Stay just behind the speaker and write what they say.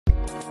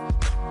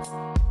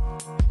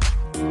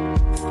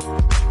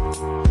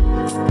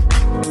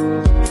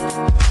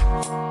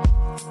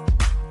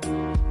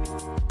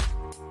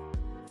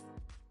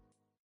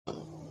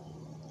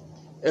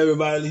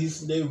Everybody, he's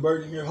David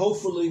Burton here.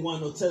 Hopefully,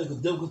 one of the technical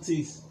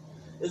difficulties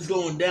is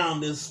going down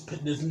this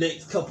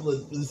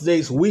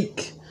next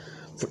week.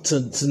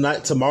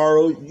 Tonight,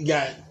 tomorrow, we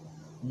got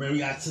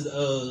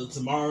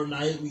tomorrow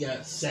night. We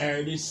got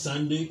Saturday,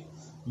 Sunday,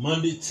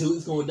 Monday too.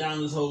 It's going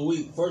down this whole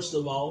week. First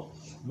of all,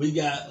 we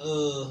got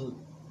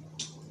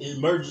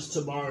Emergence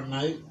tomorrow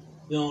night.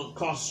 You know,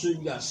 across the street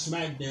we got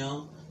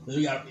SmackDown. Then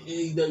we got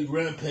AEW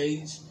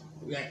Rampage.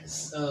 We got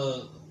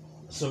some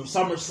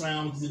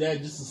SummerSlam. We'll do that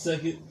in just a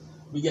second.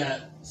 We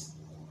got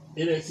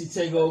NXT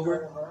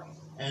TakeOver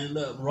and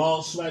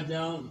Raw,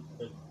 SmackDown,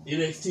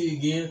 NXT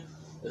again.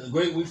 It's a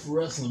great week for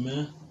wrestling,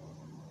 man.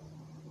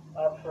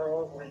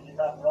 Absolutely. You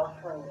got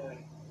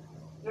wrestling.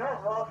 You have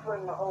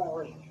wrestling the whole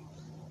week.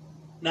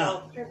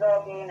 Now, too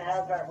bad you didn't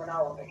have that when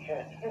I was a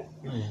kid.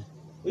 Man.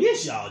 Well,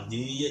 yes, y'all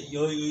did.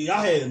 Y'all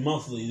had it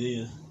monthly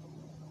then.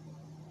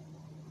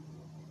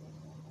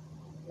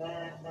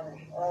 Man,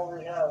 all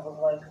we had was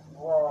like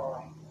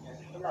Raw and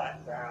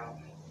SmackDown.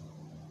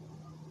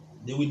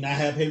 Did we not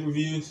have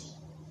pay-per-views?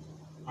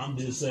 I'm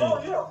just saying.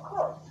 Oh, yeah, of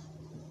course.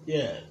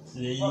 Yeah, so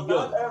there you but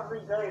go. Not every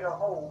day the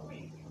whole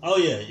week. Oh,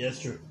 yeah, that's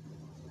true.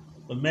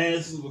 But, man,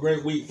 this is a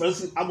great week.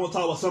 First, I'm going to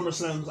talk about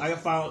SummerSlam.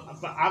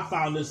 I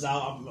found this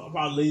out. I'm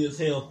probably late as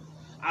hell.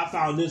 I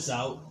found this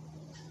out.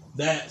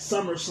 That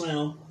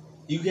SummerSlam,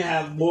 you can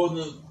have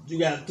you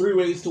got 3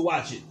 ways to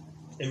watch it.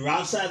 If you're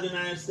outside the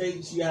United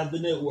States, you have the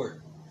network.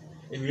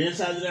 If you're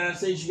inside the United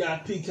States, you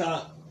got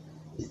Peacock.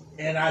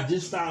 And I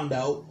just found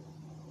out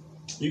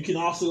you can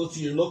also go to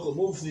your local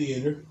movie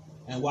theater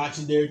and watch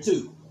it there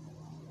too.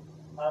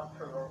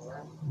 Absolutely.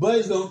 But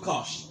it's going to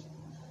cost you.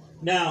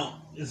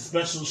 Now, it's a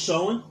special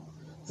showing.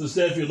 So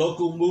instead of your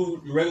local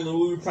movie, your regular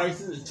movie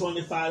prices, it's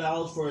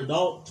 $25 for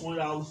adult,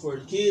 $20 for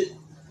the kid.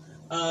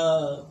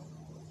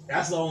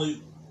 That's the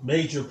only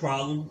major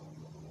problem.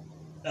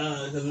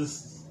 Because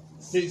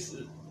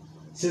it's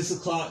 6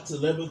 o'clock to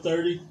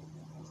 11:30,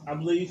 I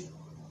believe.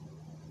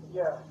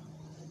 Yeah.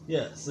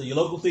 Yeah, so your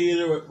local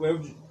theater,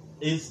 wherever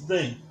is the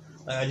thing.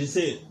 Like I just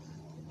said,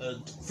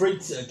 a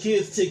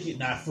kid's ticket,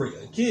 not free.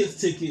 A kid's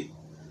ticket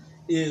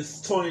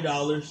is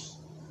 $20.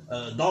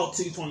 Adult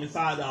ticket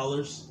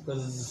 $25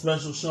 because it's a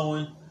special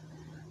showing,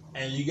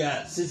 and you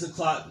got 6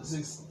 o'clock,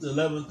 6 to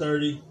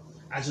 11:30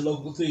 at your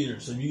local theater.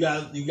 So if you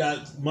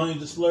got money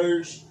to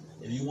splurge,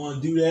 if you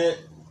want to do that,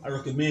 I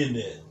recommend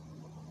that.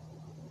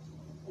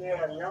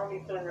 Yeah, the only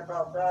thing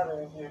about that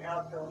is you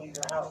have to leave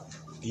the house.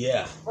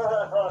 Yeah.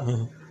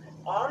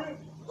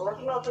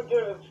 Let's not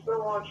forget it's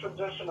still on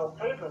traditional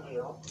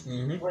pay-per-view,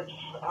 which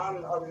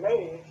I'm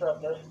amazed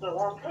that they're still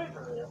on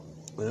pay-per-view.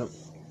 Yep.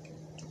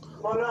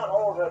 Well, not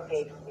all their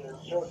pay-per-views,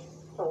 just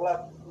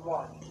select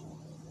one.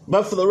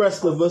 But for the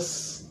rest of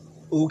us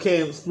who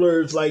can't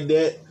splurge like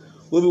that,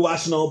 we'll be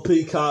watching on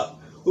Peacock.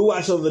 We'll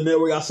watch on the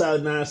network outside the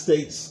United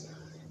States,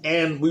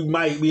 and we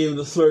might be able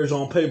to splurge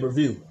on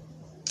pay-per-view.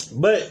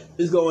 But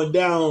it's going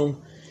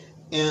down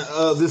in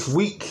this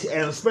week,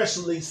 and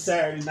especially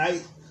Saturday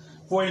night,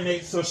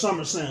 48 for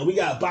SummerSlam. We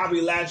got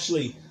Bobby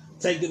Lashley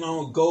taking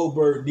on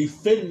Goldberg,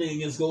 defending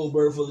against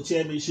Goldberg for the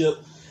championship.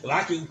 If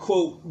I can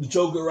quote the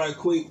Joker right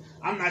quick,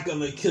 I'm not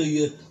going to kill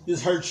you.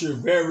 This hurts you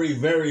very,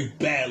 very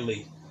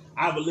badly.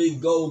 I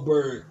believe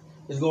Goldberg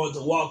is going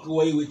to walk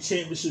away with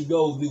championship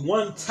gold. The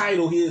one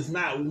title he has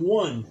not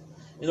won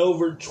in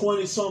over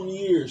 20-something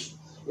years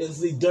is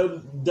the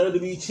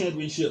WWE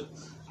Championship.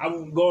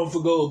 I'm going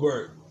for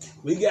Goldberg.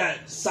 We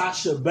got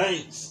Sasha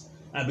Banks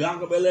and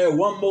Bianca Belair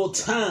one more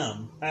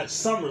time at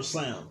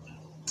SummerSlam.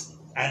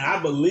 And I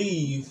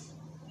believe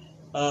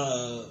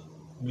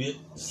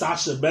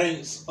Sasha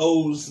Banks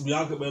owes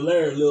Bianca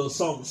Belair a little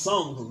something.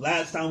 Because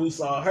last time we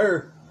saw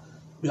her,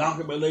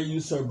 Bianca Belair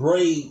used her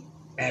braid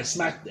and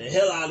smacked the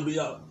hell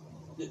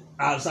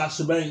out of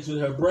Sasha Banks with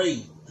her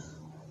braid.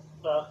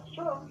 That's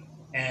true.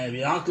 And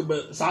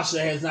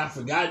Sasha has not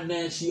forgotten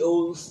that. She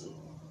owes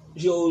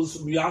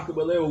Bianca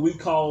Belair what we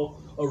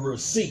call a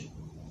receipt.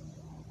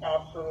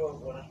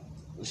 Absolutely.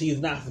 She has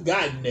not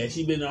forgotten that.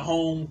 She's been at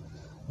home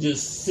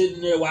just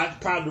sitting there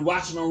probably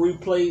watching on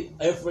replay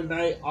every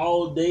night,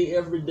 all day,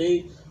 every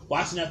day,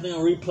 watching that thing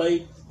on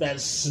replay. That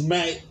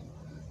smack.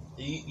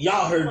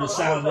 Y'all heard the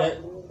sound of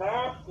that.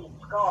 Nasty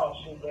scar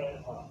she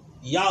gave her.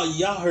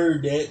 Y'all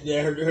heard that.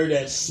 Heard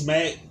that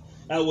smack.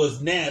 That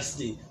was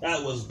nasty.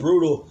 That was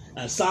brutal.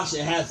 And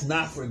Sasha has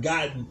not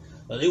forgotten.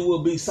 It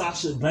will be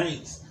Sasha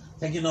Banks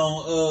taking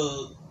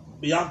on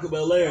Bianca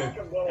Belair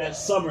at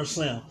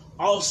SummerSlam.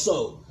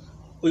 Also,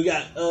 we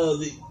got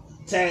the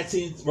tag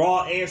team,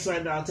 Raw and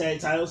SmackDown tag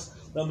titles.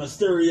 The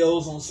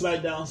Mysterios on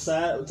SmackDown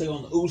side will take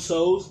on the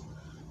Usos.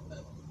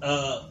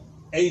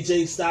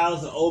 AJ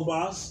Styles and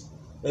Omos,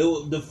 they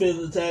will defend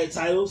the tag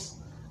titles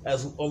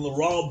as on the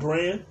Raw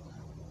brand.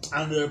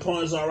 I know their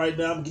opponents are right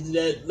now. I'm going to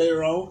get to that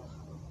later on.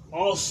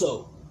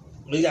 Also,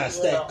 we got a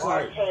stacked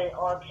card.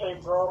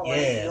 RK Bro,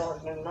 yeah.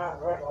 and Matt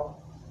Riddle.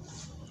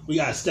 We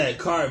got a stacked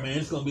card, man.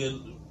 This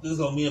is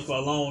gonna be in for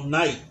a long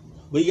night.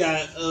 We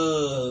got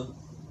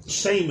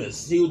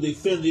Sheamus, he will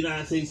defend the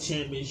United States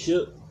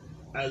Championship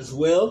as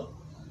well.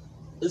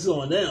 It's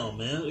going down,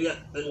 man. We got,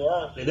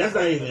 that's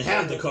not even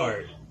half the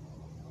card.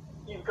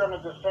 He's going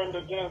to defend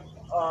against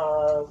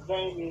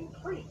Damian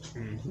Priest.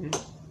 Mm-hmm.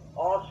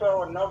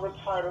 Also, another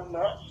title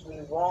match,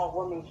 the Raw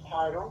Women's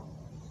title.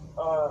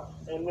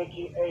 And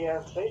Nikki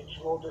A.S.H.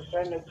 will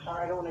defend the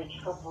title in a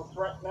triple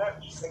threat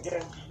match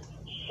against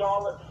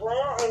Charlotte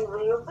Flair and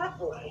Rhea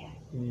Ripley.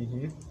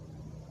 Mm-hmm.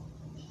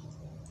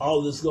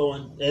 All this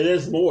going, and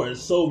there's more.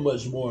 There's so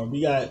much more.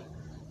 We got,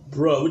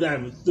 we're not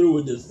even through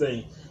with this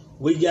thing.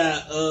 We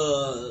got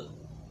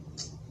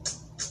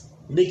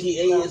Nikki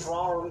A.S.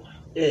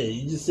 Yeah,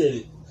 you just said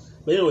it.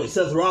 But anyway,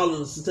 Seth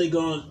Rollins to take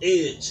on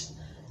Edge.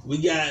 We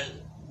got,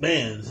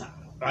 man,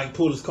 I can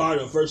pull this card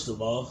up first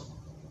of all.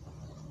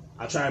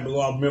 I tried to go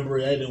off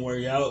memory, that didn't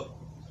work out.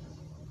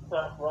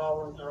 Seth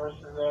Rollins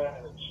versus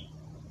Edge.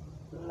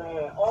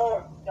 Man,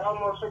 oh, I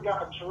almost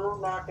forgot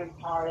Drew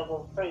McIntyre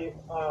will face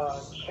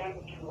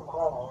Jinder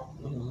Mahal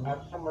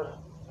at Summer.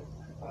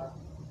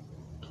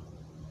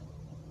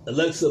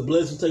 Alexa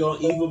Bliss will take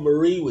on Eva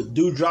Marie with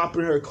Doudrop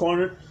in her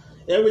corner.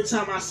 Every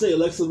time I say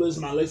Alexa Bliss,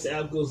 my Alexa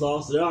app goes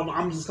off, so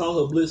I'm just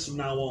calling her Bliss from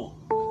now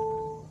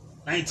on.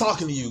 I ain't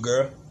talking to you,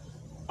 girl.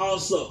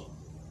 Also,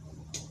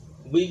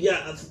 we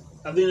got,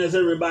 I think that's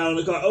everybody on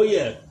the card. Oh,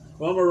 yeah,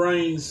 Roman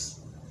Reigns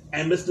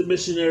and Mr.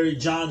 Missionary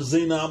John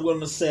Cena. I'm going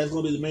to say it's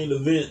going to be the main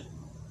event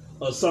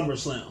of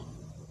SummerSlam.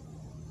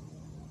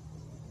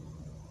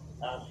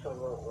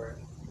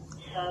 Absolutely.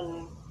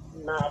 10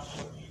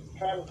 matches.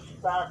 10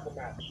 stacked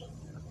matches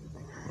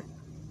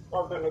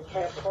are going to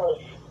take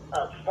place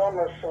at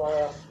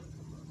SummerSlam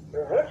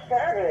this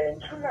Saturday in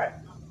 2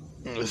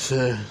 nights.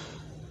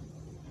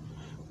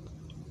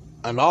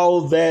 And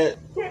all that,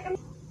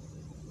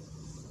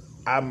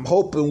 I'm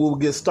hoping we'll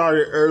get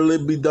started early,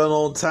 be done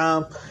on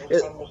time.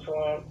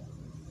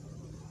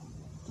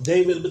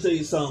 David, let me tell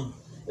you something.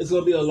 It's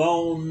going to be a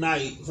long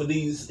night for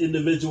these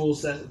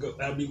individuals that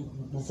be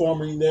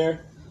performing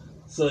there.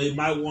 So you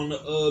might want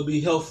to be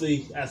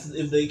healthy as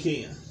if they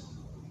can.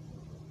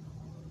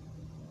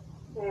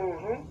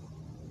 Mm-hmm.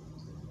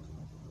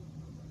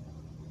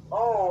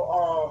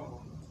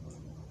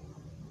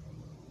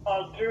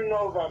 I do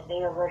know that they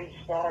already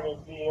started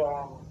the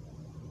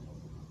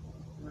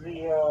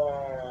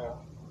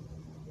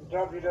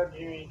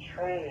WWE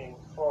training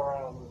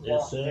for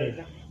Las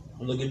Vegas.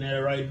 I'm looking at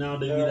it right now,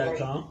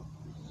 WWE.com.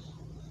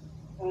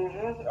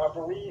 I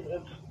believe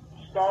it's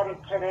started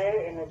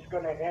today and it's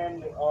going to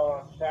end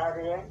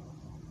Saturday,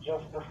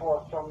 just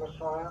before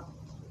SummerSlam.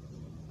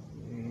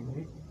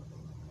 Mm-hmm.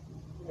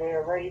 They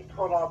already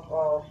put up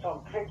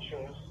some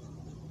pictures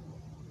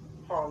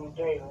from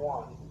day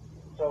one.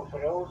 So for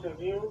those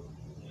of you,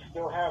 you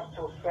still have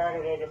till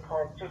Saturday to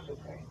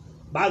participate.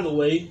 By the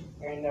way,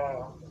 in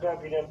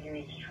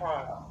WWE's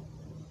trial.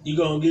 You're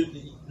going to get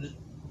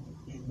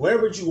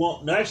wherever you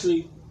want.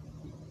 Actually,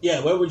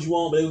 yeah, wherever you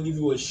want, but they're going to give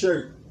you a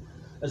shirt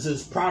that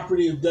says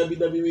property of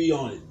WWE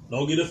on it.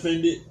 Don't get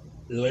offended.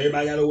 This is what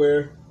everybody got to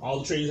wear. All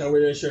the trainers got to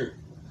wear that shirt.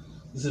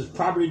 This is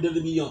property of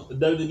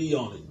WWE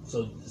on it.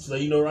 So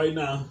you know right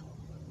now,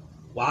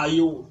 while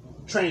you're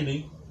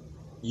training,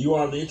 you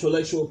are the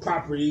intellectual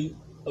property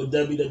of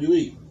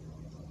WWE.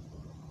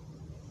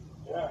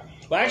 Yeah.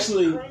 But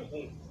actually,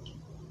 crazy.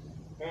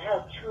 They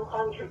had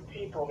 200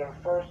 people their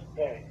first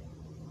day.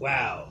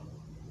 Wow.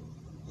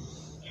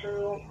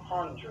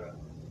 200.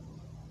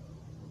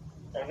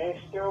 And they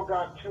still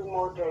got 2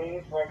 more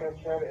days. Like I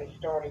said, it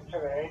started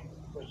today,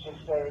 which is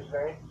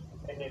Thursday,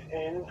 and it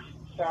ends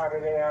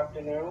Saturday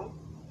afternoon.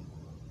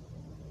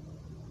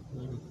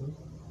 Mm-hmm.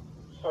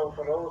 So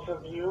for those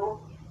of you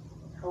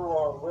who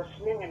are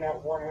listening and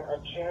that want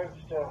a chance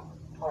to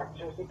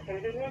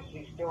participate in this,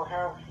 you still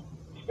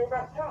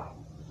got time.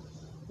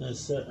 Yes,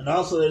 sir. And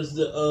also there's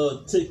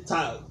the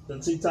TikTok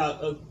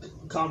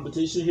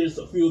competition. Here's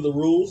a few of the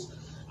rules.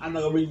 I'm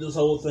not gonna read this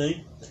whole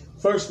thing.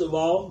 First of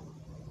all,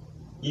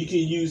 you can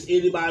use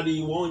anybody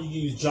you want. You can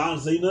use John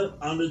Cena,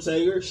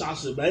 Undertaker,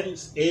 Sasha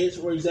Banks, Edge,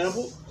 for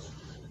example,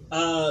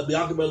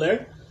 Bianca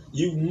Belair.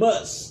 You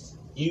must,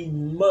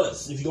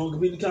 if you're gonna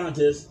compete in the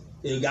contest,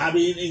 it gotta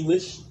be in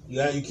English.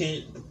 You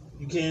can't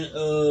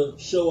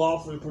show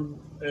off and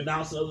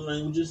announce in other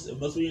languages. It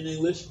must be in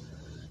English.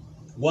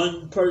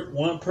 One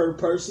per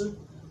person.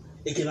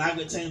 It cannot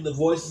contain the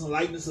voices and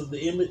likeness of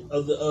the image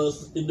of the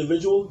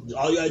individual.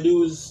 All you gotta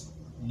do is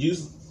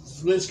use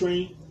split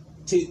screen.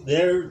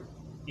 Their,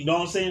 you know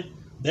what I'm saying?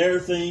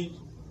 Their thing,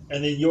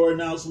 and then your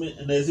announcement,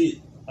 and that's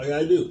it. All you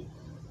gotta do.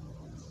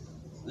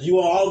 You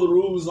want all the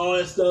rules and all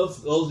that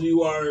stuff. Those of you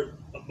who are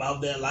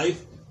about that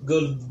life, go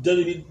to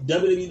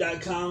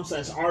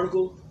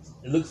www.com/article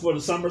and look for the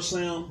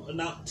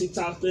SummerSlam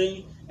TikTok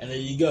thing, and there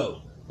you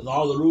go. With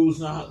all the rules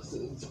now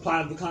to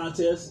apply to the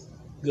contest.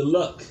 Good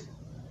luck.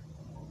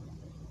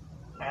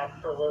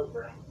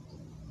 Absolutely.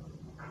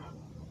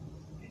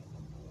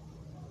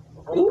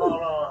 What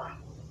about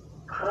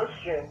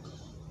Christian,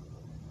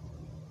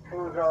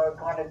 who's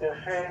going to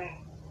defend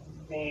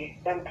the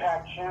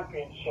Impact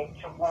Championship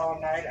tomorrow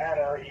night at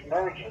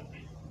Emergence?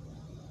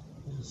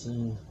 Yes,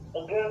 sir.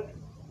 Again,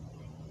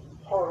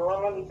 Hold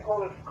on, let me pull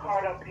this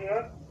card up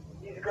here.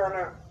 He's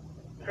gonna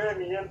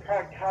defend the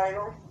Impact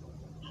title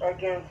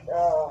against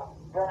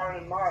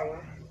Brian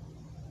Myers.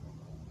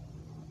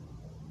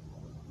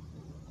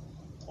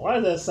 Why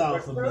does that sound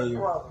The familiar?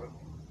 brother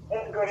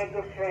is going to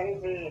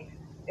defend the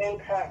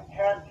Impact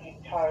Tag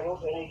Team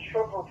titles in a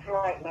triple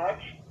threat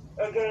match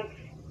against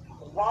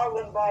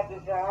Violent by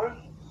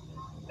Design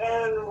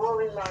and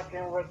Willie Mack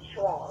and Rich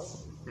Swann.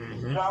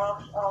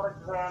 Josh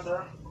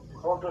Alexander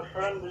will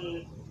defend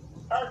the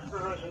X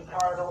Division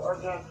title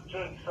against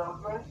Jake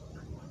Something.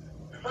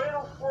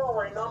 Fatal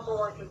 4-way number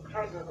 1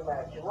 contenders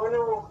match.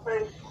 Winner will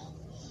face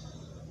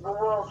the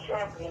world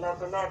champion at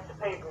the next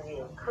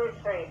pay-per-view, Chris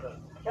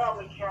Sabin,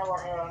 Kelly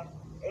Callahan,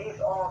 Ace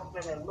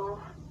Austin, and Moose.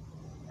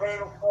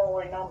 Fatal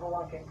 4-way number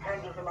 1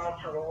 contenders match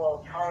for the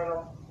world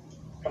title.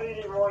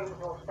 Petey Williams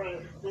will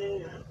face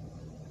Steve.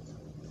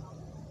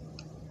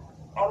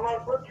 I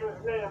might butcher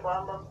his name, but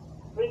I'm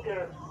thinking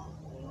it's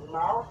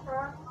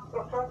Mouser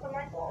or something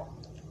like that.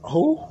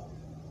 Who?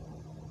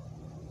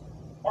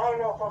 I don't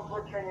know if I'm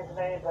butchering his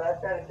name, but I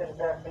said it to the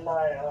best of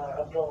my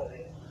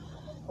ability.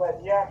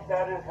 But yes,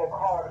 that is the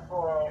card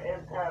for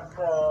Impact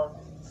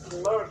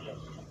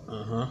Emergence.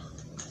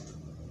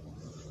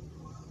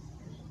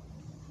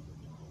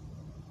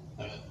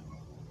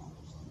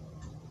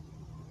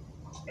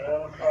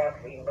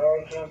 Impact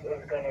Emergence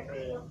is going to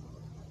be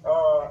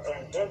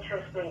an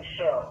interesting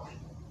show.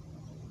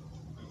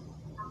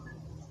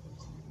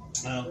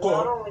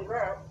 Not only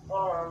that,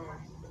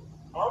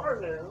 other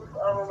news,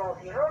 I don't know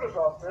if you heard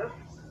about this,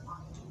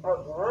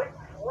 but Ric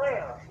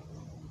Flair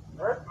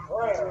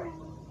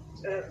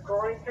is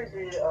going to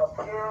be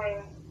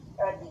appearing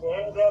at the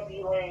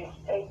NWA's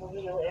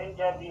pay-per-view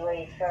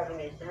NWA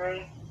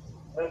 73,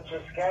 which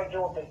is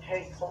scheduled to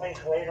take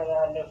place later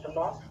on this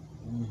month.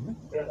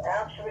 It's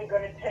actually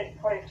going to take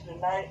place the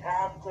night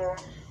after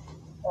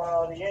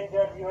the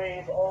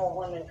NWA's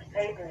all-women's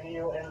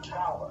pay-per-view in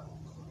Power.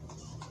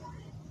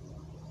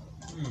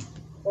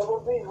 It will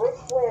be Ric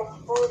Flair's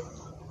first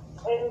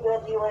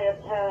NWA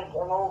appearance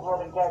in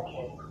over a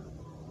decade.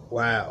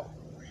 Wow.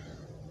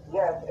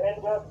 Yes,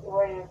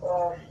 NWA's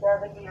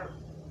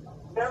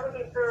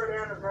 73rd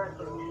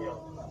anniversary show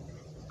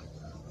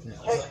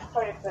takes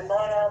place the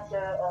night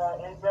after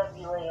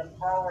NWA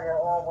Empower their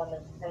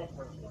all-women's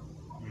pay-per-view.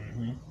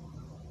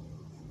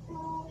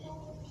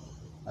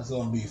 That's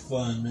gonna be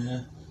fun,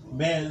 man.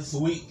 Man, this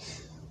week,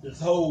 this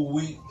whole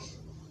week,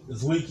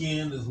 this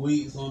weekend, this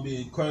week is gonna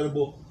be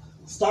incredible.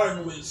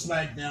 Starting with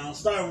SmackDown,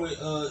 starting with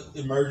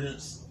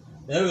Emergence,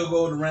 then we'll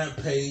go to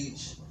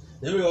Rampage,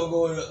 then we're gonna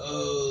go to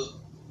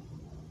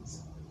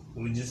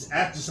we just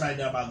after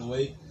SmackDown, by the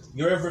way.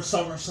 Get ready for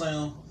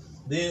SummerSlam,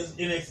 then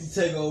NXT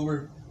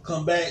Takeover,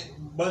 come back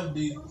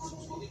Monday,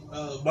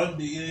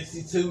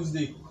 NXT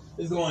Tuesday.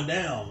 It's going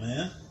down,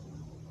 man.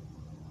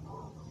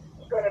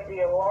 It's gonna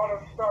be a lot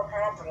of stuff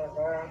happening,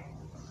 man.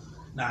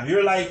 Now, if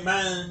you're like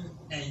mine,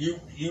 and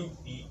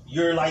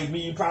you're like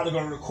me, you're probably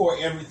gonna record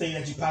everything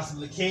that you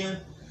possibly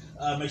can.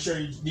 Make sure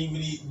your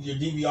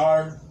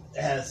DVR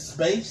has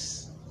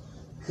space,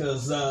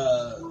 cause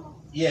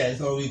it's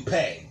gonna be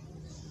packed.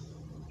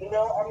 You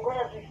know, I'm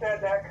glad you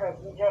said that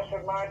because you just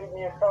reminded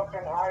me of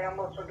something I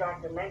almost forgot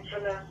to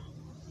mention. This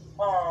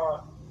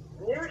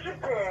New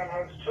Japan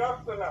has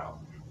just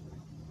announced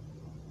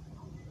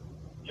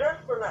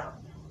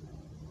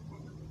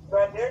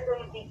that they're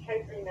going to be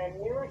taping their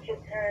New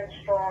Japan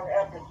Strong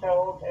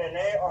episodes, and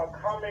they are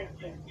coming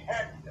to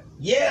Texas.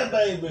 Yeah,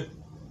 baby.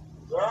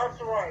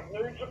 That's right.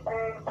 New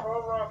Japan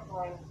Pro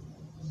Wrestling.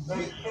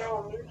 They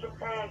show New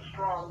Japan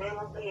Strong. They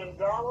will be in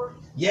Dallas.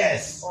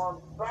 Yes.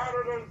 On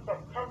Saturday,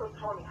 September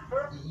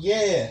 25th.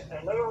 Yeah.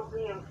 And they will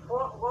be in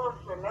Fort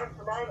Worth the next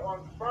night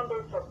on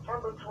Sunday,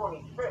 September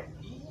 25th.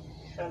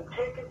 And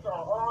tickets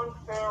are on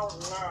sale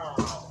now.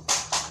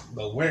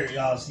 But where,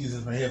 y'all, excuse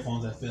me, my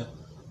headphones that fell.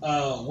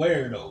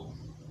 Where though?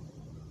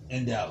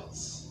 In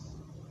Dallas.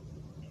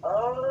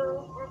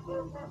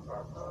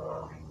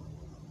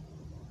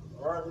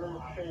 Let me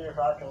see if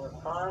I can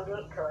find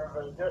it, because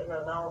they didn't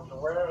announce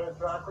where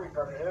exactly,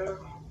 but it is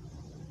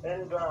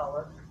in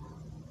Dallas.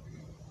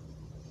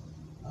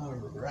 All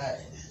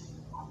right.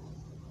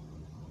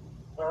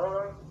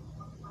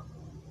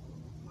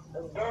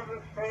 It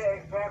doesn't say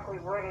exactly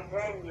where the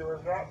venue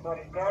is at, but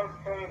it does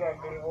say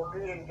that they will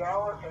be in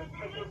Dallas, and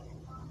tickets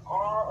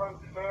are on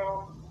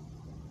sale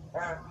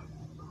at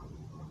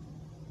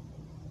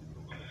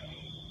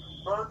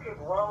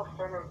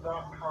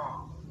CircuitWellCenters.com.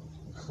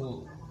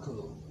 Cool.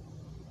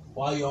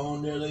 While you're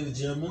on there, ladies and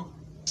gentlemen,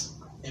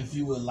 if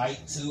you would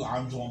like to,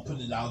 I'm just gonna put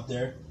it out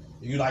there.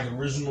 If you like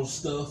original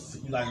stuff,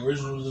 you like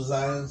original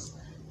designs,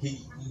 you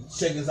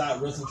check us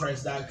out,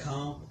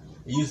 WrestlingTracks.com.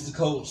 And use the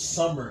code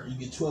SUMMER. You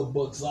get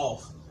 $12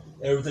 off.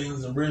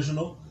 Everything's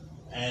original,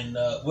 and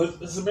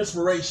with some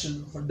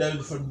inspiration from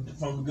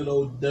good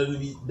old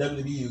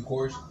WWE, of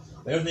course.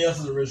 But everything else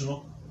is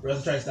original.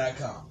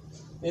 WrestlingTracks.com.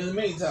 In the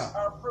meantime,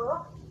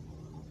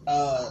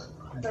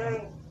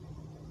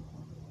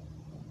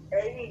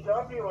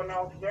 AEW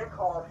announced their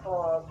card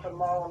for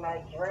tomorrow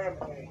night's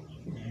Rampage.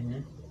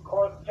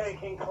 course,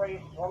 taking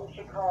place from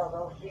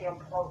Chicago, CM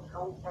Punk's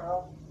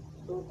hometown,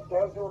 who's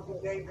scheduled to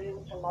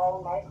debut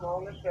tomorrow night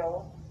on the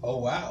show. Oh,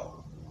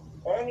 wow.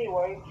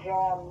 Anyway,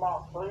 John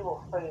Moxley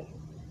will face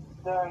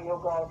Daniel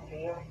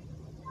Garcia.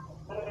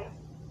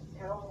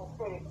 He'll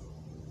face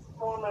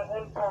former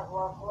Impact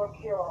wrestler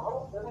Kira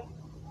Hogan,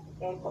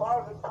 and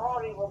Private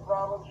Party will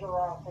battle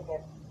Jurassic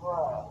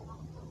Express.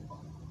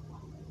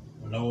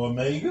 No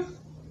Omega?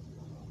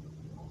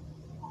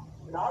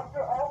 Not to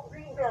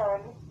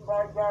outdone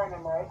by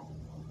Dynamite,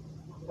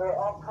 the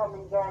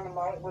upcoming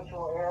Dynamite, which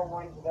will air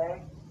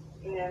Wednesday.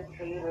 TNT,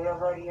 they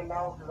already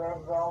announced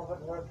Red Velvet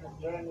versus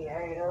Jamie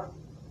Hayter.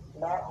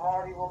 Matt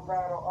Hardy will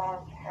battle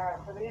Orange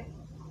Cassidy.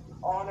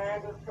 On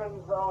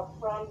Anderson's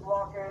son,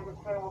 Brock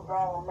Anderson, will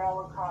battle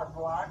Malachi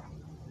Black.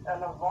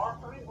 And the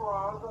Varsity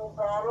Blondes will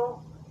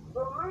battle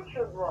the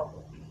Lucha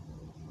Brothers.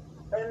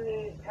 In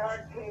the Tag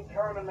Team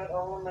Tournament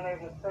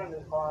Eliminated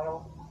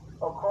Semifinal,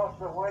 of course,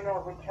 the winner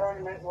of the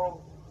tournament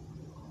will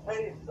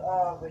face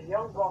the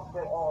Young Bucks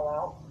at All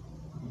Out.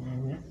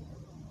 Mm-hmm.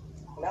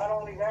 Not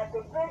only that,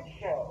 the Big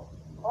Show,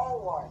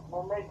 Paul White,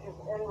 will make his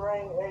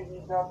in-ring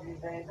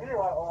AEW debut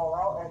at All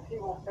Out, as he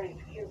will face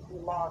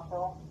QT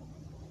Marshall.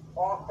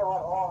 Also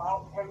at All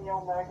Out, Kenny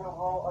Omega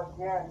will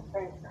again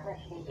face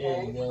Christian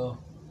There you Cage. go.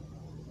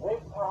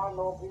 This time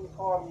will be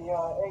for the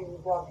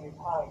AEW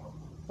title.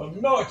 From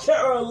North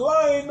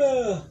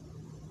Carolina.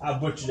 I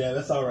butchered that.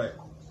 That's all right.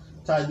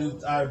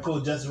 I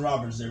pulled Justin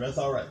Roberts there. That's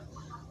all right.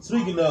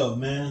 Speaking of,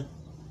 man,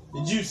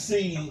 did you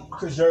see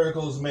Chris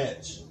Jericho's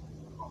match?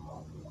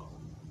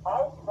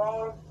 I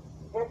saw it,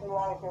 didn't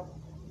like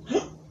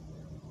it.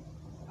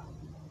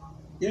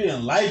 You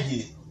didn't like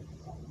it.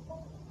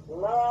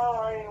 No,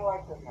 I ain't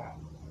like the match.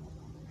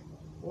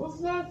 What's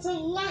not to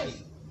like?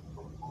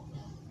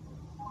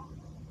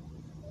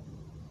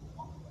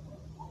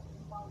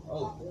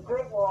 Oh,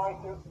 Didn't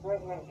like it,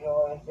 didn't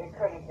enjoy it. It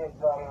could have been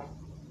better.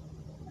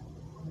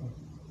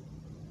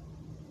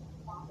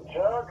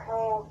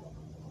 Jericho,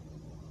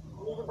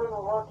 he's been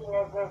working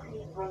as if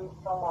he's been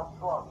somewhat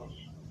sluggish.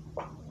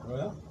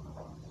 well.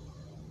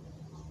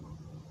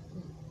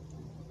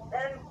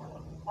 And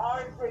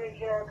I've been a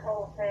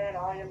Jericho fan.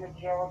 I am a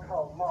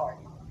Jericho mark.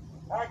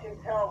 I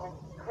can tell that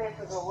Chris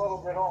is a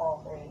little bit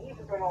off, and he's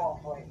been off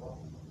lately.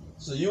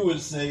 So you would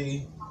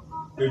say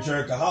you're a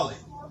Jerichoholic.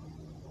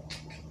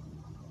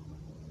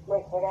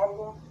 Wait, say that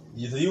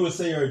again? So you would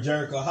say you're a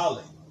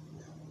Jerichoholic.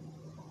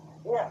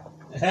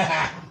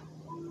 Yeah.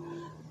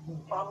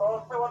 I'm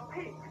also a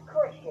peak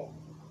Christian.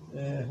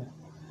 Yeah.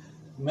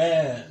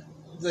 Man,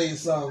 I'll tell you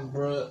something,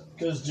 bro.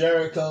 Because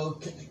Jericho,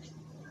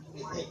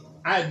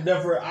 I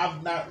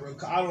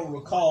don't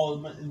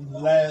recall in the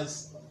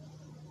last.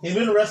 He's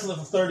been a wrestler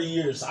for 30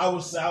 years.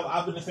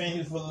 I've been a fan of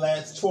his for the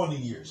last 20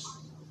 years.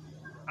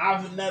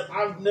 I've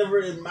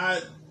never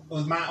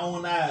with my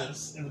own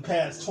eyes in the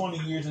past 20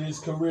 years of his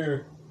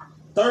career,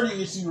 30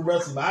 years he was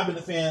wrestling. But I've been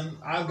a fan.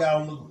 I've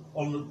got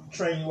on the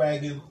train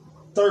wagon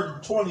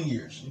 20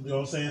 years. You know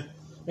what I'm saying?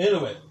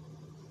 Anyway,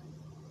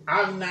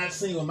 I've not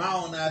seen with my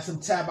own eyes him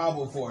tap out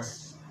before.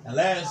 And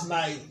last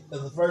night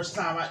is the first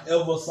time I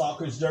ever saw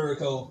Chris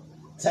Jericho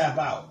tap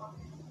out.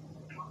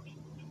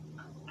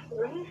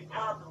 Well, he's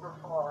tapped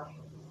before.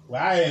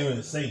 Well, I ain't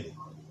even seen it.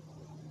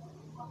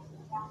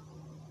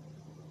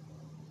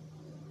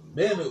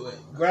 But anyway,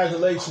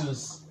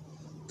 congratulations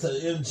to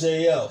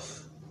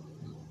MJF.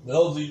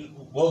 Those of you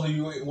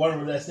wondering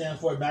what that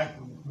stands for,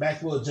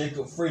 Maxwell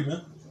Jacob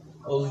Freeman.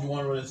 Those of you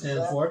wondering what it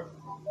stands for.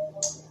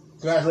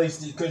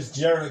 Congratulations to Chris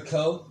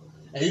Jericho.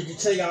 And you can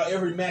check out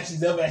every match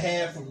he's ever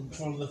had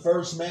from the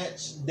first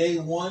match, day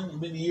one,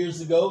 many years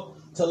ago,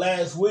 to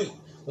last week.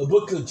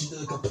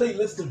 The complete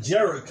list of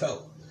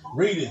Jericho.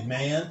 Read it,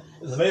 man.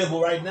 It's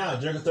available right now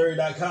at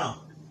Jericho30.com.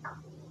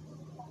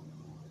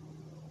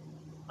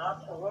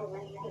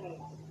 Absolutely. You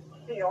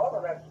can see all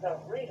of that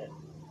stuff. Read it.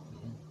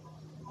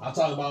 I'll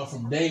talk about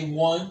from day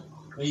one,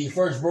 when he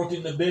first broke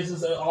into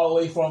business, all the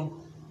way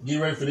from,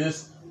 get ready for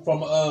this,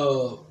 from,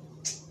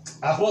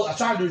 I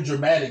try to do it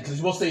dramatic, because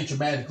you won't say it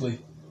dramatically.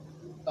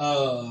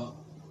 In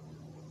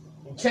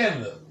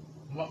Canada.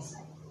 Well,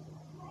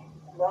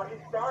 he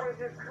started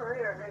his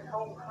career in his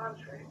home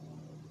country.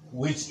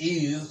 Which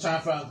is,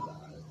 I'm trying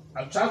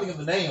to think of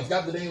the name. I've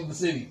got the name of the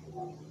city.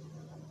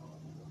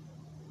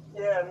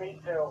 Yeah, me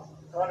too.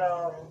 But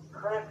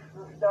Chris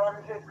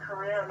started his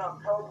career in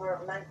October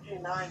of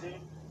 1990.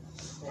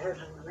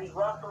 He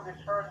wrestled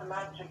his first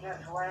match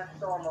against Lance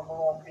Storm, of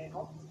all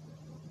people.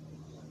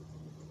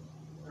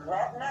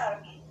 That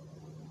match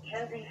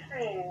can be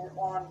seen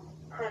on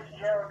Chris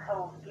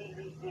Jericho's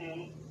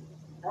DVD,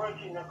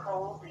 Breaking the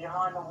Code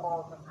Behind the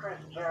Walls of Chris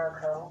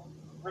Jericho,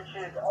 which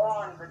is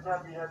on the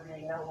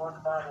WWE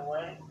Network, by the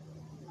way.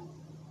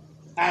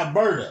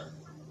 Alberta,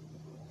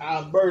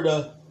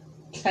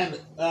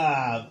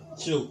 Canada.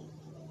 Shoot.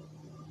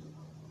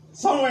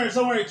 Somewhere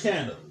in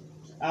Canada.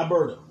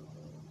 Alberta.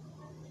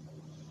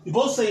 You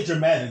both say it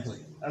dramatically.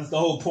 That's the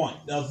whole point.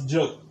 That was the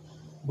joke.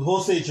 We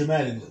both say it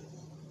dramatically.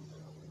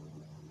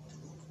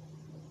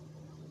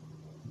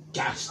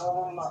 Gosh.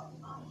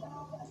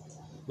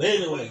 But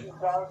anyway. You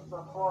guys,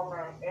 the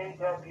former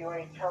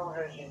NWA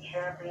television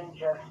champion,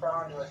 just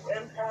signed with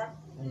Impact.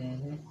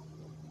 Mm-hmm.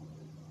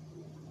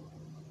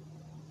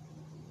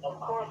 Of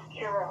course,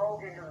 Kira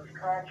Hogan, whose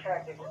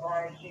contract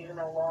expired, she's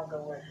no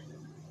longer with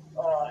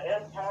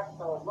Impact,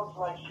 so it looks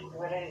like she's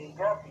with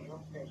AEW,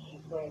 and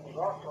she's going to be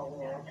wrestling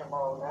there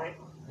tomorrow night.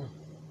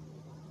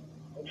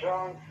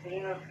 John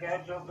Cena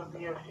scheduled to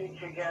be a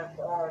featured guest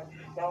on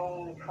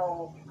Stone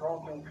Cold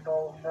Broken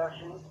Skull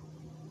Sessions.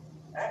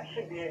 That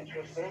should be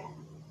interesting.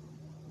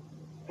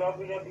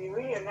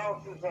 WWE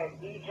announces that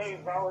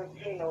DJ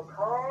Valentino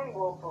Khan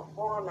will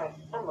perform at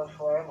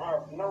SummerSlam. I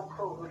have no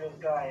clue who this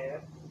guy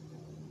is.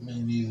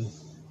 Me neither.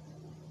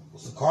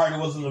 If the Cardi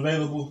wasn't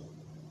available,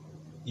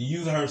 you're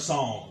using her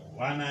song.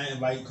 Why not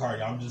invite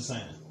Cardi? I'm just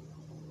saying.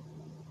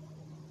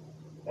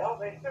 Well,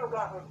 they still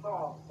got her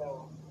song,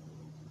 so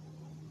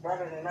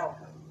better than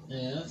nothing.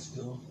 Yeah, that's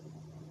cool.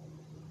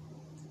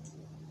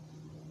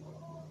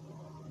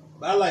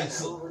 But I like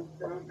so.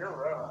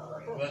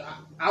 But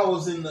I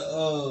was in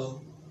the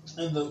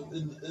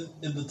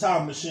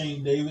time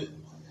machine, David,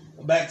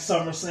 back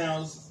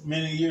SummerSlam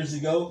many years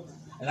ago,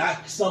 and I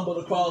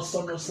stumbled across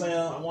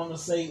SummerSlam. I want to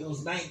say it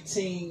was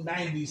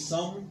 1990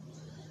 something.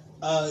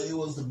 It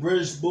was the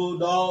British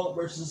Bulldog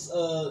versus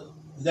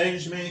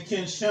Dangerous Man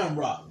Ken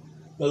Shamrock.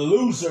 The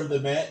loser of the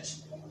match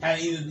had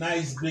to eat a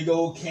nice big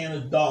old can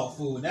of dog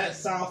food. That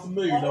sounds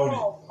familiar, don't it?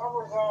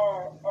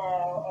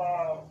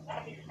 Was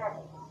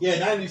 97. Yeah,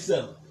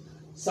 97.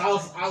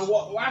 So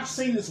I've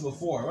seen this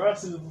before. I've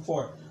seen this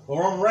before. But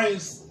Roman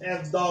Reigns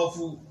had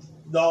the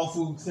dog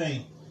food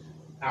thing.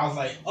 I was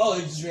like, oh,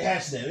 they just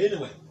rehashed that.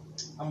 Anyway,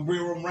 I'm gonna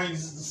bring Roman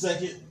Reigns in a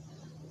second.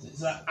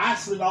 So I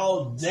spent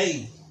all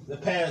day the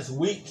past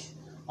week,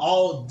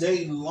 all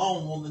day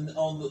long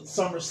on the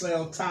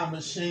SummerSlam time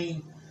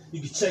machine. You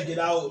can check it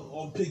out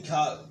on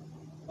Peacock.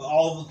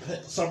 All the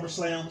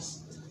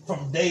SummerSlams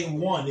from day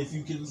one, if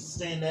you can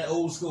stand that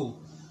old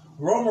school.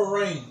 Roman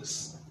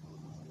Reigns,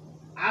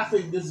 I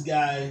think this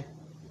guy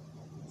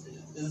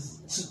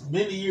is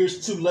many years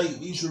too late.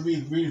 He should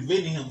be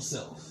reinventing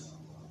himself.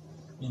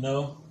 You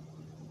know?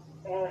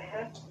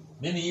 Mm-hmm.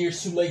 Many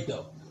years too late,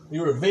 though. He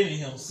reinventing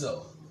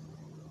himself.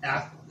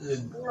 He's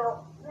doing his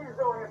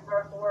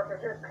best work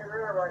of his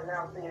career right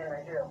now, being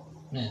a heel.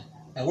 Yeah.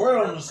 And we're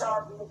on the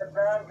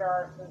bad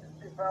guy since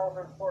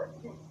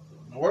 2014.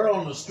 Word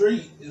on the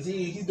street is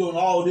he's doing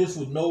all this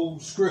with no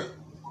script.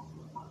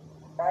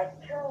 That's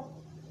true.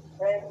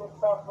 Ain't with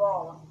stuff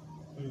wrong.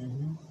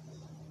 Mm-hmm.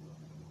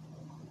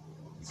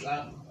 So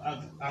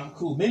I'm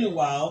cool.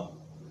 Meanwhile,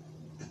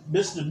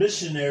 Mr.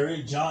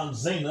 Missionary John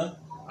Cena,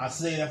 I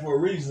say that for a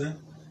reason.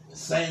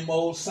 Same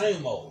old,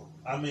 same old.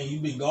 I mean,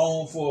 you've been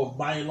gone for a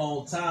mighty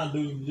long time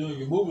doing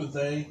your movie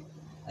thing,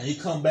 and you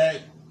come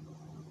back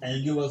and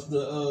you give us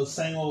the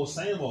same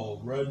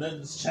old, bro.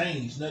 Nothing's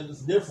changed.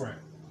 Nothing's different.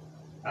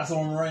 That's what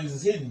Roman Reigns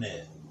is hitting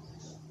at.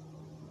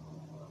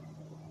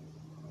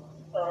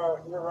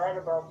 You're right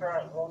about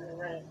that. Roman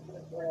Reigns is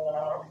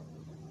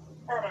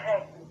kind of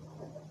happy.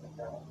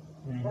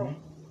 Mm-hmm.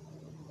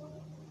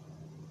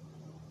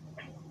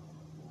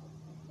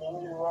 I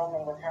knew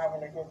Roman was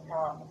having a good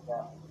time with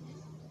that.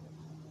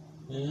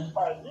 Yeah.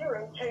 You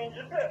didn't change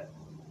a bit.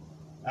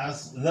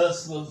 That's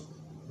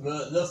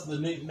the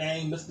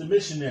nickname, Mr.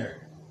 Missionary.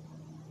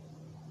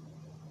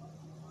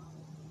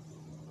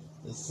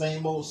 The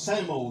same old.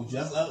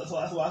 That's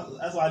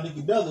why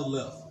Nikki Bella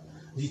left.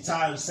 He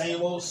tired of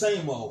the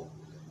same old.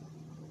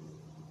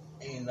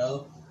 And, you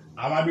know,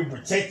 I might be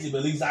protected, but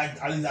at least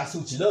I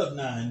switch it up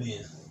now and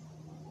then.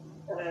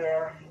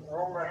 Yeah,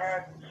 rumor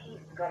has he's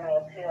gonna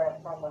appear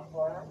at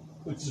SummerSlam.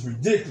 Which is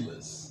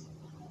ridiculous.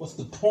 What's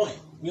the point?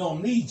 We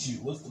don't need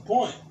you. What's the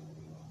point?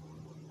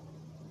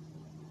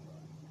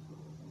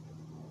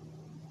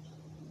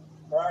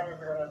 That is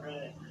gonna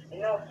be,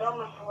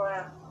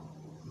 SummerSlam,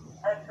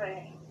 I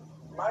think,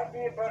 might be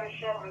a better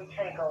show than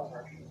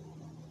TakeOver.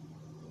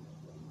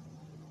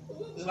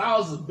 If I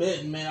was a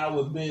betting man, I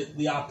would bet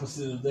the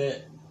opposite of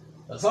that.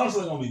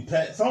 SummerSlam gonna be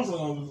packed.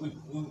 SummerSlam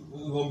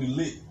gonna be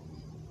lit.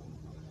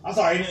 I'm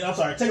sorry.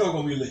 TakeOver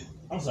gonna be lit.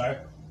 I'm sorry.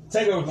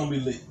 TakeOver gonna be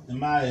lit, in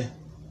my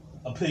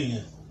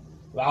opinion.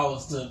 If I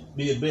was to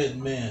be a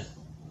betting man.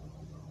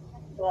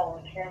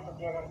 Well, we can't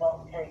forget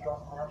about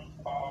TakeOver.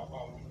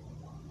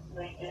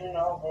 We do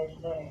know there's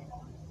been,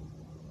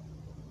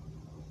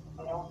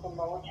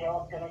 Samoa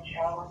Joe's gonna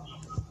challenge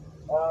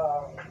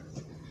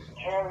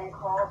Karrion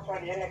Kross for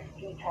the NXT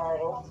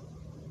title.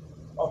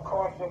 Of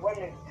course, the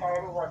women's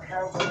title,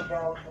 Raquel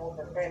Gonzalez will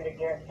defend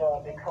against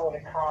Dakota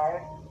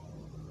Kai.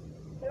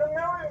 The $1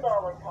 million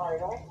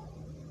title,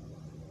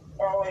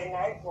 LA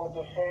Knight will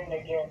defend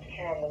against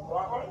Cameron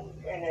Grimes.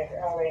 And if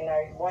LA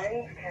Knight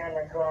wins,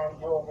 Cameron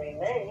Grimes will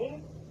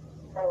remain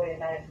LA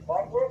Knight's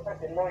butler, but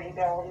the $1 million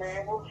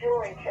man will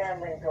join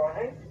Cameron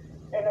Grimes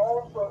and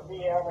also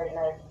be LA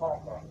Knight's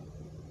butler.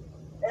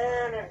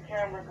 And if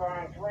Cameron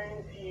Grimes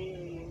wins,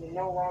 he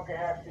no longer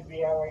has to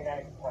be LA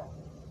Knight's butler.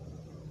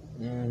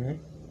 Mm-hmm.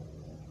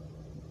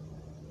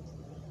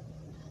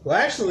 Well,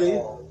 actually,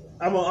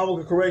 I'm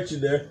gonna correct you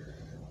there.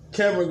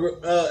 Cameron,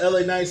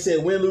 LA Knight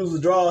said, win, lose, or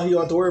draw, he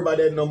don't have to worry about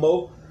that no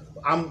more.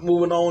 I'm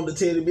moving on to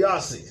Ted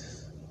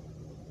DiBiase.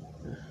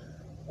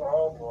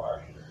 Oh boy.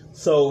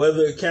 So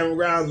whether Cameron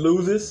Grimes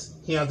loses,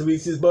 he don't have to be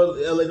his brother,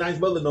 LA Knight's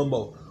brother no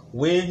more.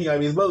 Win, he got to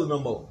be his brother no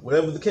more.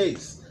 Whatever the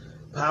case.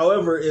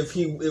 However, if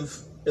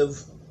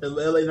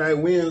LA Knight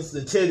wins,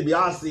 then Ted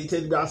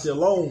DiBiase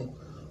alone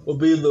will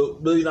be the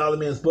 $1 billion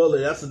man's butler.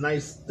 That's a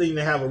nice thing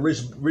to have a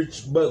rich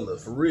butler,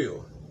 for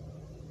real.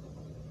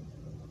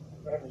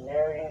 The $1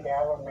 million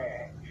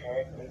man,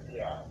 Ted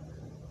DiBiase.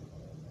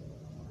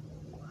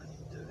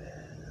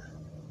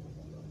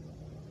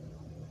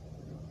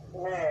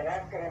 Man,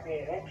 that's going to be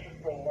an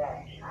interesting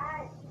match.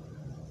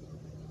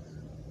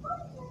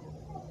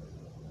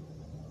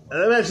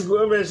 Let me ask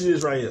you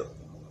this right here.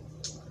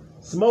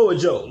 Samoa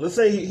Joe. Let's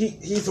say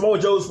Samoa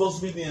Joe is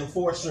supposed to be the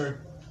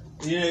enforcer,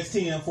 the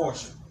NXT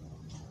enforcer.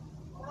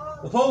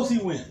 Suppose he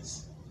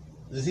wins.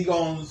 Is he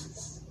going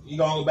to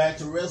go back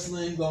to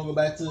wrestling? Is he going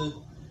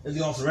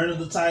to surrender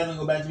the title and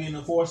go back to being an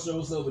enforcer?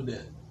 What's up with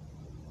that?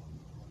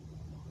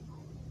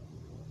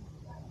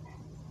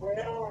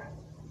 Well,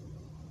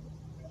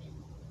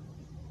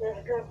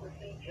 it's good to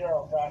see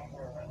Joe back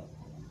there.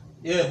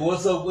 Yeah, but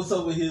what's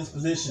up with his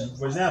position?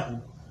 For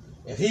example,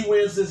 if he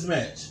wins this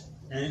match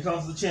and he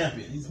becomes the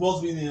champion, he's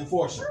supposed to be the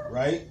enforcer,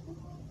 right?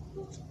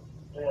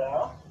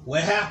 Yeah.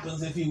 What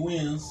happens if he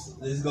wins?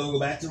 Is he going to go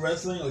back to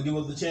wrestling or give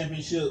up the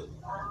championship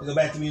and go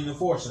back to being an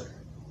enforcer?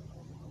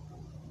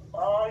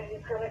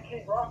 He's going to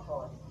keep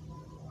wrestling.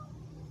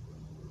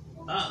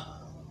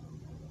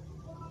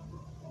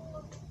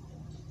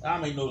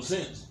 That make no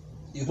sense.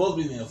 He's supposed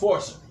to be the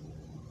enforcer.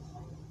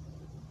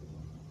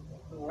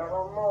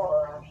 No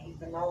more. He's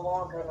no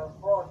longer an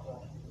enforcer.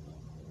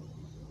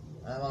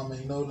 That don't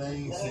make no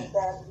dang sense.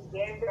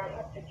 They've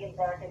got to get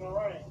back in the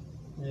ring.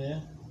 Yeah.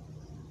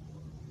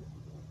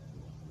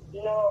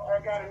 You know, I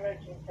gotta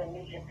mention some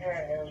New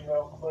Japan news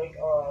real quick.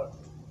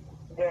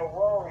 Their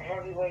world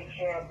heavyweight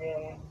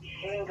champion,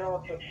 Shingo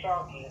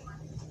Takagi,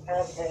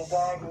 has been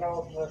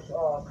diagnosed with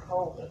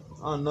COVID.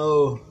 Oh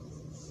no.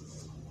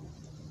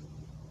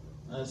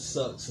 That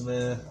sucks,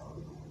 man.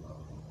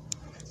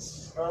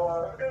 So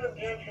it's gonna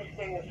be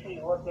interesting to see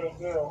what they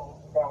do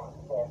about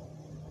that.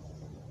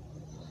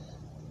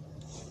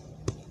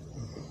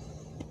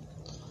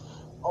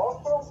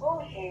 Also,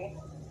 Bushi,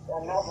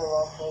 another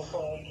wrestler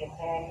from New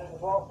Japan,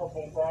 has also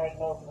been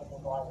diagnosed with the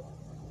virus.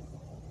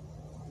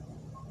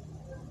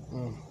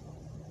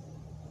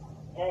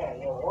 Yeah,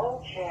 your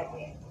world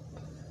champion.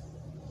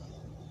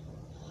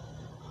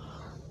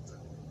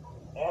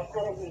 That's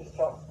gonna be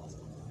something.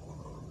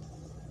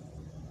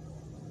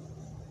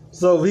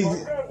 So It's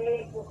gonna be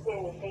interesting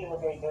to see what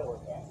they do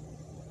with that.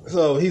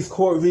 So he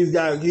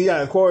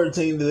got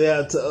quarantined. Do they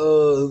have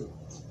to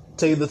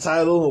take the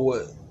title or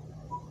what?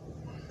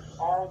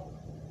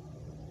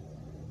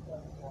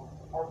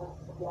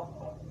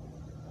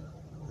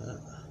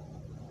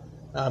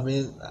 I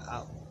mean,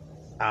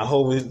 I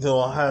hope we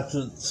don't have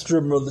to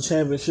strip him of the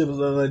championship or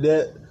something like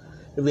that.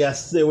 If he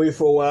has to stay away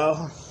for a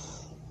while.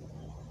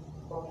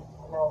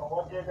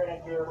 What they're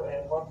gonna do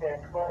and what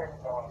they're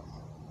planning on.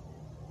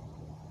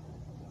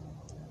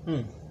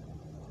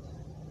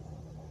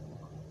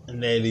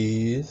 And that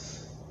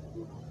is.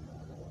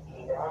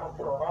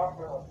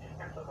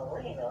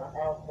 Marina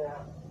out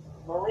there.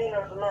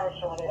 Marina's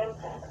merch on the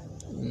Impact.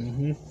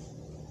 Mm-hmm.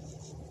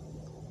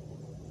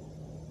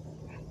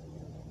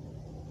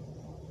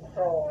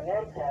 So on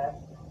Impact,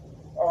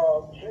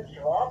 Juice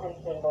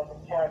Robinson was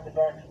attacked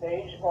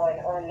backstage by an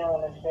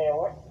unknown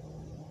assailant.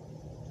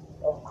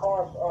 Of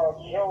course,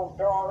 Joe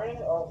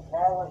Doring of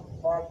Violent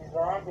by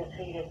Design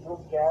defeated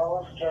Luke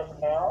Gallows just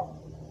now.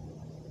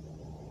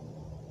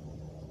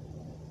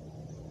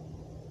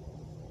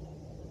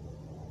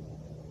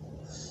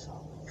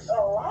 A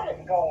lot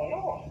is going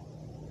on.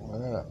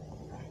 Yeah.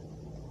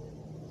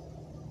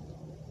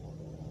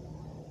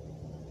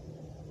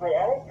 But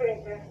I don't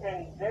think there's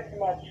been this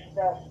much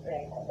stuff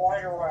in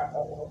quite a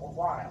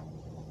while.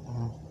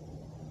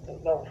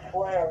 The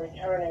Flair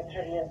returning to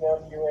the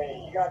NWA.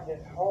 You got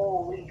this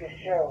whole week of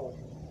shows.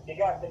 You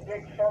got the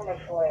big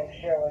SummerSlam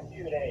show in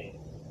 2 days.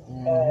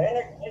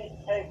 NXT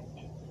taped.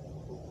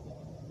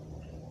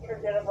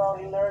 Forget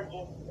about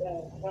Emergence and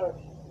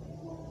Search.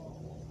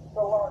 There's a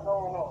lot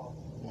going on.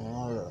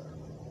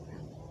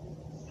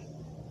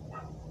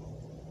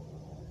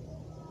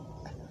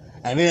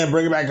 And then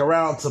bring it back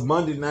around to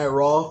Monday Night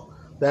Raw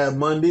that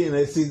Monday, and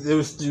they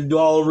do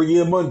all over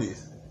again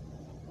Mondays.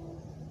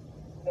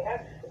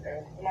 That's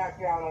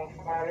SmackDown on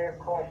Friday, of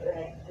course,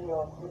 NXT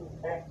on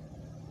Tuesday,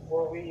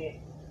 where we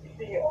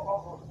see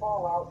all the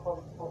fallout from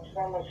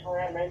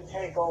SummerSlam and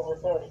TakeOver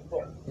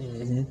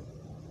 36.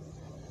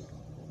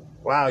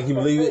 Wow, can you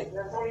believe it?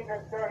 There's only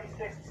been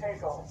 36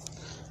 takeovers.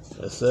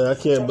 Yes, sir. I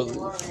can't believe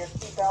February of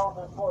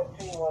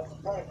 2014 was the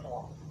first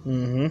one.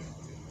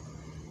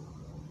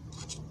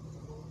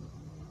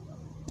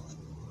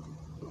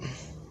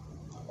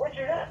 Which is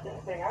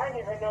interesting. I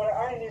didn't even know that. I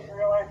didn't even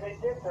realize they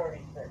did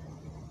 36.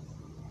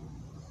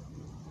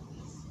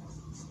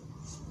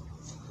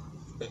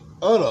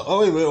 Hold up. Oh,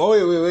 wait a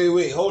minute.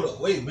 Wait. Hold up.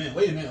 Wait a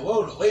minute.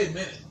 Hold up. Wait a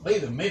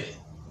minute.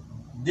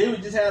 Did we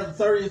just have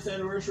the 30th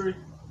anniversary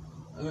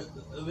of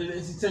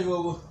NXT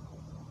TakeOver?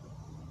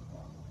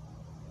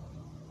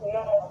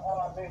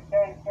 No, the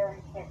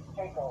 36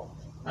 TakeOver.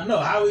 I know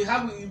how we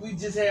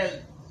just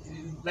had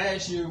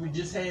last year. We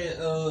just had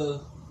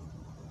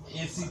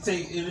NXT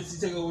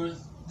TakeOver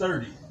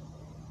 30.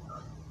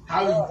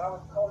 How No, that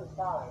was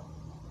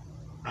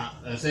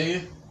 25. That's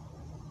it.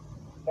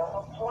 That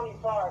was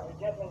 25. We're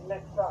getting it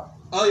mixed up.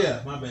 Oh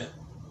yeah, my bad.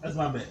 That's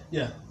my bad.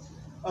 Yeah.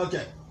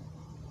 Okay.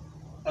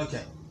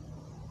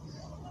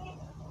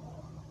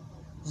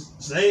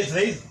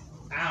 Say,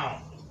 I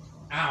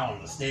don't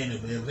understand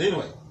it, man. But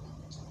anyway,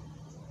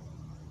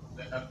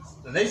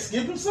 are they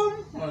skipping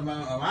something? Or am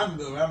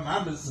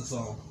I missing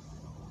something?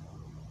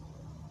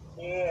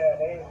 Yeah,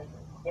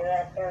 they're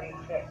at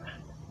 36.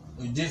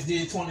 We just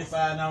did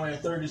 25. Now we're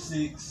at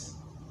 36.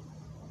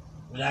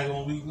 We're not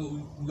gonna we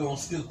gonna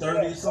skip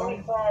 30 or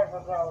something. 25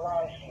 was our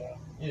last year.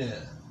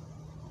 Yeah.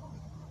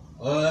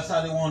 Well, that's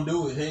how they want to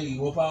do it. Hey,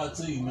 what power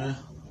to you, man?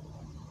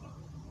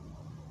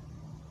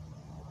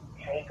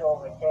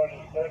 TakeOver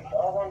 36.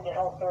 I wonder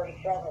how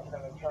 37 is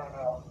going to turn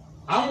out.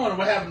 I wonder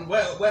what happened.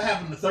 What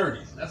happened to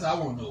 30? That's what I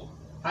want to know.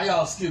 How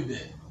y'all skipped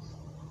that?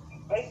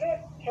 They did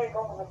take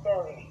over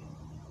 30.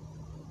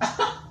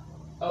 That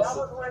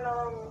was when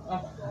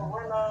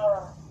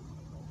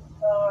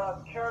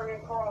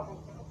Karrion Kross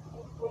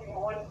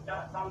won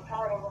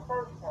title the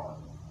first time.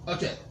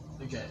 Okay,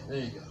 there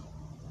you go.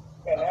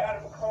 And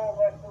Adam Cole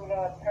wrestled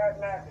Pat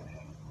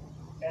McAfee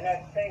in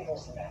that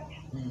singles match.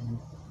 Mm-hmm.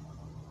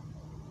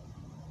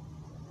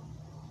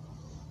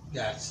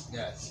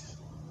 Gotcha.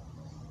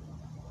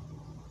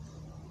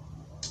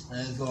 And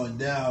it's going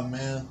down,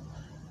 man.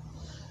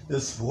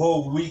 This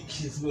whole week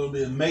is going to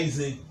be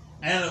amazing.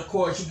 And of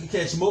course, you can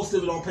catch most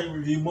of it on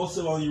pay-per-view, most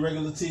of it on your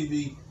regular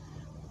TV.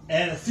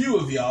 And a few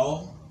of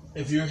y'all,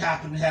 if you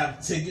happen to have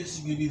tickets,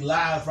 you can be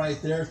live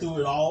right there through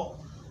it all.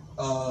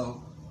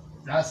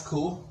 That's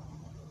cool.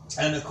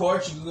 And of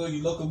course, you can go to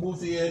your local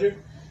movie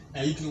theater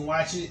and you can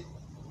watch it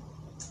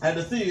at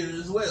the theater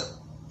as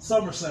well.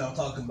 SummerSlam I'm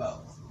talking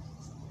about.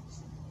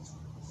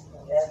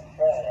 Yes,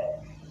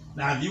 sir.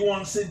 Now, if you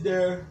want to sit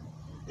there,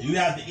 and you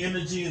have the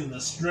energy and the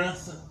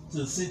strength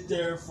to sit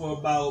there for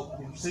about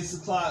 6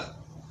 o'clock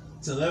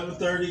to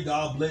 11:30,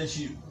 God bless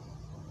you.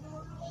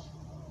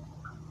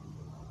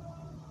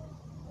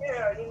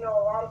 Yeah, a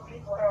lot of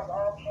people have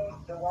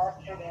options to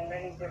watch it in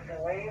many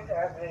different ways,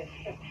 as they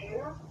should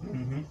too.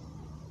 Mm-hmm.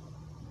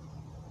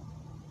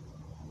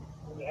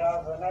 You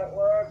have a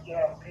network, you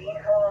have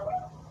Peacock.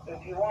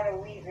 If you want to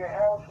leave your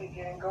house, you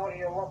can go to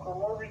your local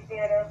movie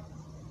theater.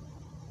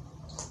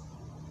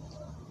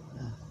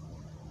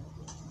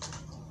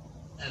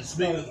 And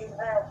So you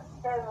have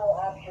several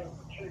options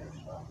to choose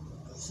from.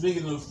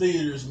 speaking of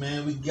theaters,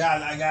 man,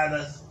 I got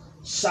a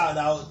shout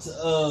out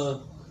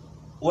to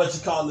what you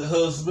call it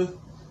husband,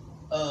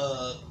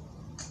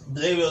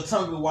 David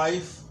Otunga's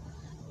wife,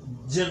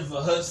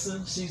 Jennifer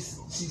Hudson.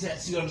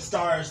 She's gonna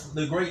star as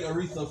the great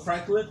Aretha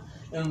Franklin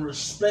in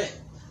Respect.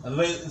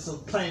 It's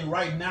playing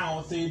right now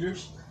in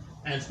theaters,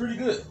 and it's pretty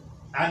good.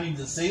 I need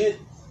to see it.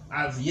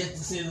 I've yet to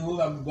see the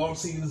movie. I'm going to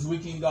see it this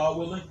weekend, God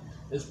willing.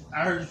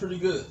 I heard it's pretty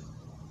good.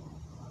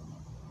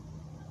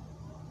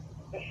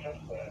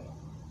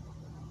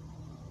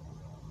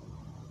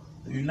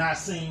 If you're not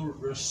seeing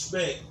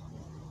Respect,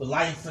 the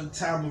life and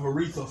time of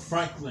Aretha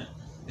Franklin,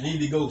 you need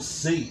to go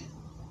see it.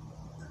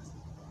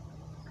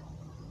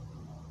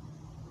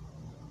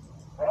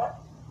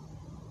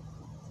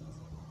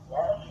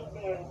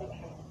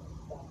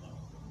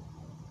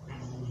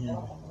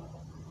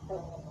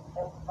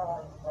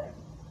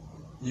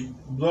 You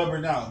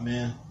blubbered out,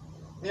 man.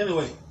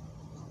 Anyway,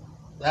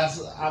 that's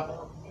been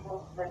talking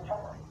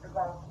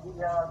about the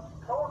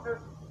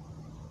closest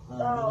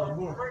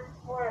Ric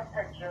Flair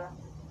picture,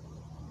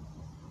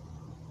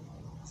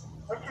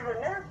 which is a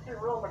nasty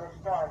rumor to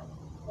start.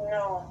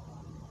 No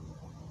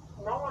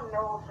one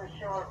knows for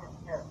sure if it's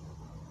him.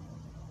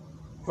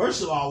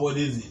 First of all, what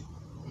is it?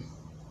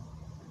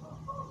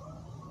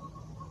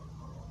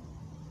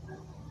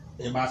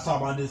 Everybody's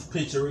talking about this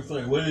picture of Ric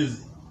Flair. What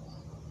is it?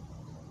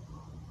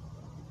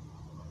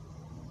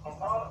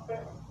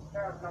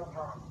 There's no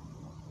time.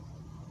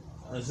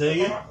 Let's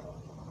say it.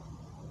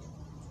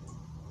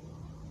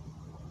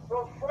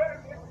 Well,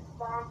 Flair didn't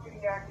respond to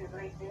the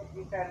accusations.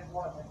 He said it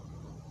wasn't.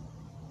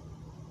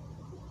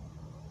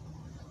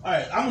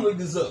 Alright, I'm gonna look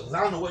this up because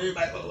I don't know what the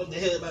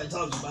hell everybody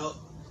talking about.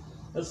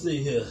 Let's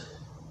see here.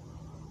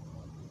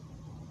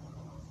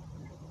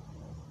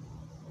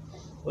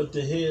 What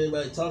the hell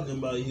everybody talking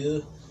about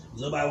here?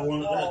 Somebody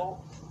wanted that.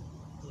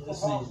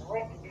 Let's see.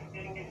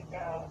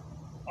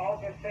 I'll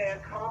just say a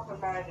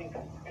compromising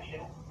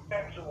position,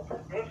 sexual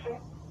position.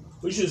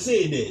 We should have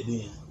said that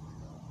then.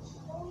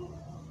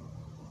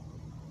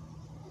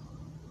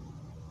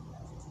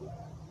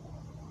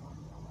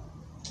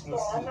 So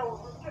I know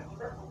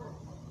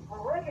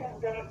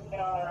Reagan's going to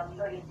be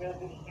pretty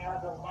busy. He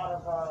has a lot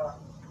of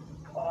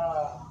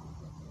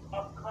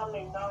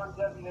upcoming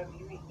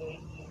non-WWE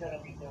dates he's going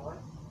to be doing.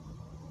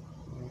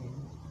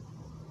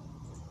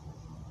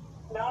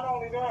 not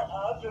only that,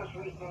 I just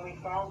recently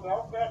found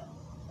out that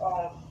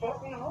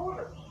certain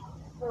Hooters,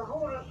 the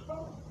Hooters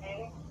food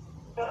team,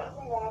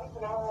 certain ones,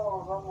 not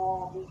all of them,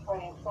 will be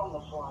playing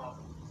SummerSlam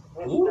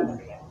this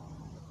Saturday.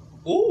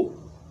 Ooh.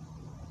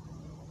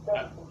 So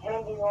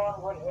depending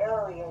on what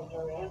area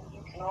you're in,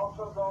 you can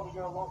also go to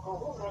your local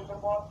Hooters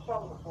and watch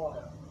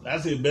SummerSlam.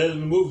 That's it, better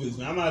than the movies,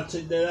 man. I'm gonna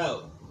check that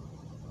out.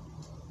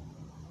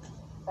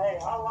 Hey,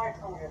 I like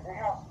Hooters. They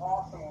have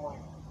awesome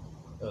wings.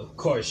 Of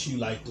course, you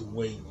like the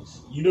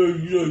wings. You know,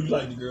 you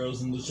like the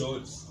girls in the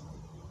shorts.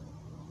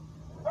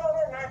 Well,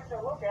 they're nice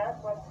to look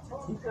at, but the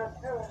food's good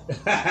too.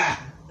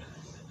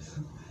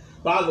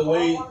 By the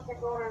way, I want to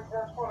go to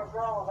just for the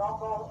girls.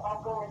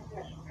 I'll go into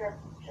a strip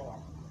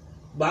joint.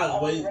 by the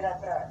way,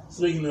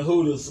 speaking of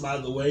Hooters, by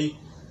the way,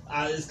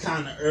 it's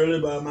kind of early,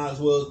 but I might as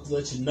well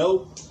let you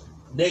know.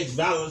 Next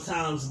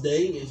Valentine's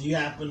Day, if you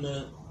happen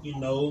to,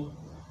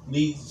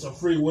 need some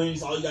free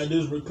wings, all you gotta do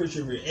is bring a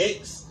picture of your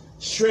ex,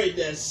 shred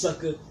that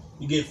sucker,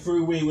 you get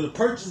free wings with a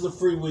purchase of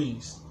free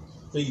wings.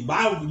 So you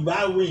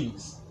buy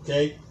wings,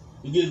 okay?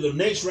 You get the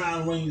next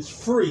round of wings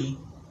free.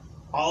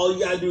 All you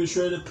gotta do is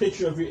shred a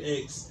picture of your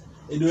ex.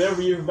 They do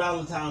every year for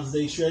Valentine's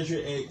Day, shred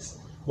your ex.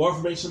 More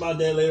information about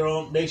that later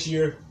on next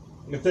year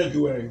in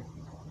February.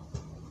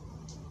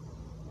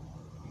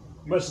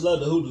 Much love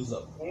to Hooters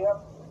up.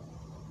 Yep.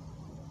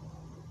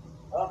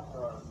 That's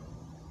right.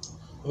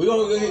 We're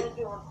gonna go ahead. I'm going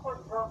to give a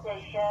quick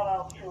birthday shout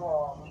out to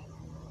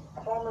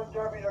former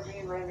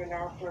WWE ring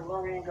announcer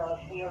Lorraine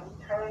Garcia, who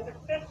turned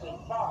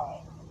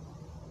 55.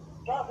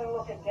 Doesn't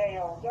look a day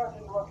old,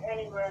 doesn't look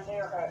anywhere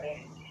near her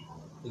age.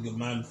 Look at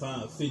mine,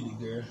 fine 50,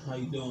 girl. How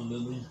you doing,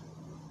 Lily?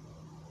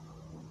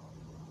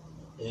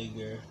 Hey,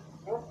 girl.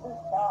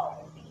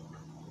 55.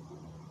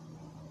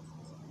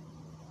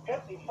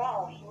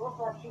 55, she looks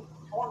like she's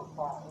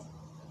 25.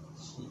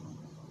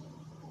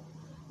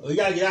 We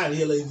gotta get out of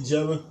here, ladies and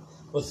gentlemen.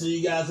 We'll see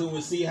you guys when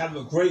we see you. Have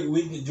a great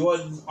week. Enjoy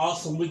this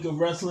awesome week of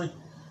wrestling.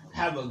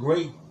 Have a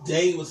great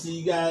day. We'll see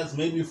you guys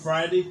maybe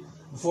Friday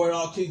before it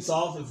all kicks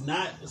off. If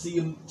not, we'll see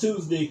you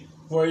Tuesday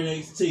for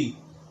NXT.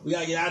 We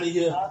gotta get out of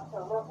here.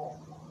 Absolutely.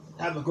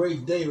 Have a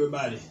great day,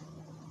 everybody.